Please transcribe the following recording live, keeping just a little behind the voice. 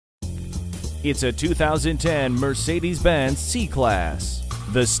It's a 2010 Mercedes-Benz C-Class.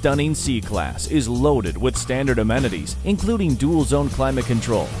 The stunning C-Class is loaded with standard amenities, including dual-zone climate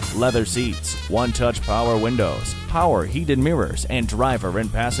control, leather seats, one-touch power windows, power heated mirrors, and driver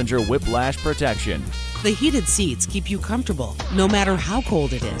and passenger whiplash protection. The heated seats keep you comfortable, no matter how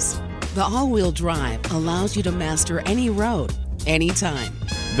cold it is. The all-wheel drive allows you to master any road, anytime.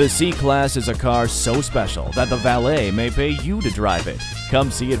 The C-Class is a car so special that the valet may pay you to drive it.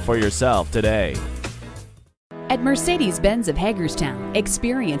 Come see it for yourself today. At Mercedes-Benz of Hagerstown,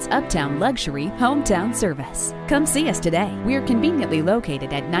 experience uptown luxury, hometown service. Come see us today. We're conveniently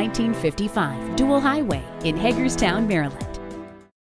located at 1955 Dual Highway in Hagerstown, Maryland.